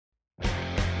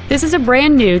This is a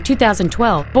brand new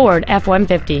 2012 Ford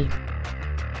F-150.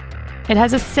 It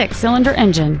has a 6-cylinder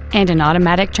engine and an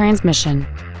automatic transmission.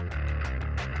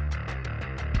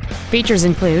 Features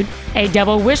include a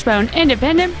double wishbone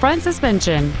independent front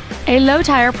suspension, a low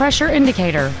tire pressure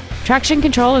indicator, traction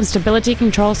control and stability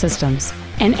control systems,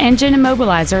 an engine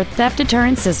immobilizer theft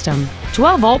deterrent system,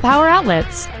 12-volt power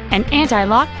outlets, an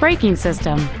anti-lock braking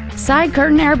system, side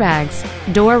curtain airbags,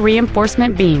 door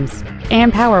reinforcement beams,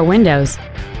 and power windows.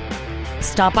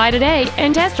 Stop by today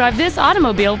and test drive this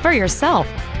automobile for yourself.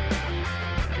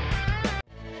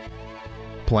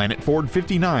 Planet Ford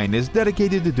 59 is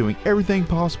dedicated to doing everything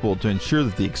possible to ensure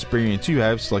that the experience you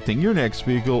have selecting your next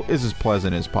vehicle is as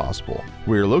pleasant as possible.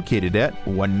 We are located at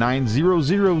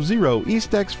 19000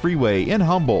 Eastex Freeway in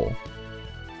Humble.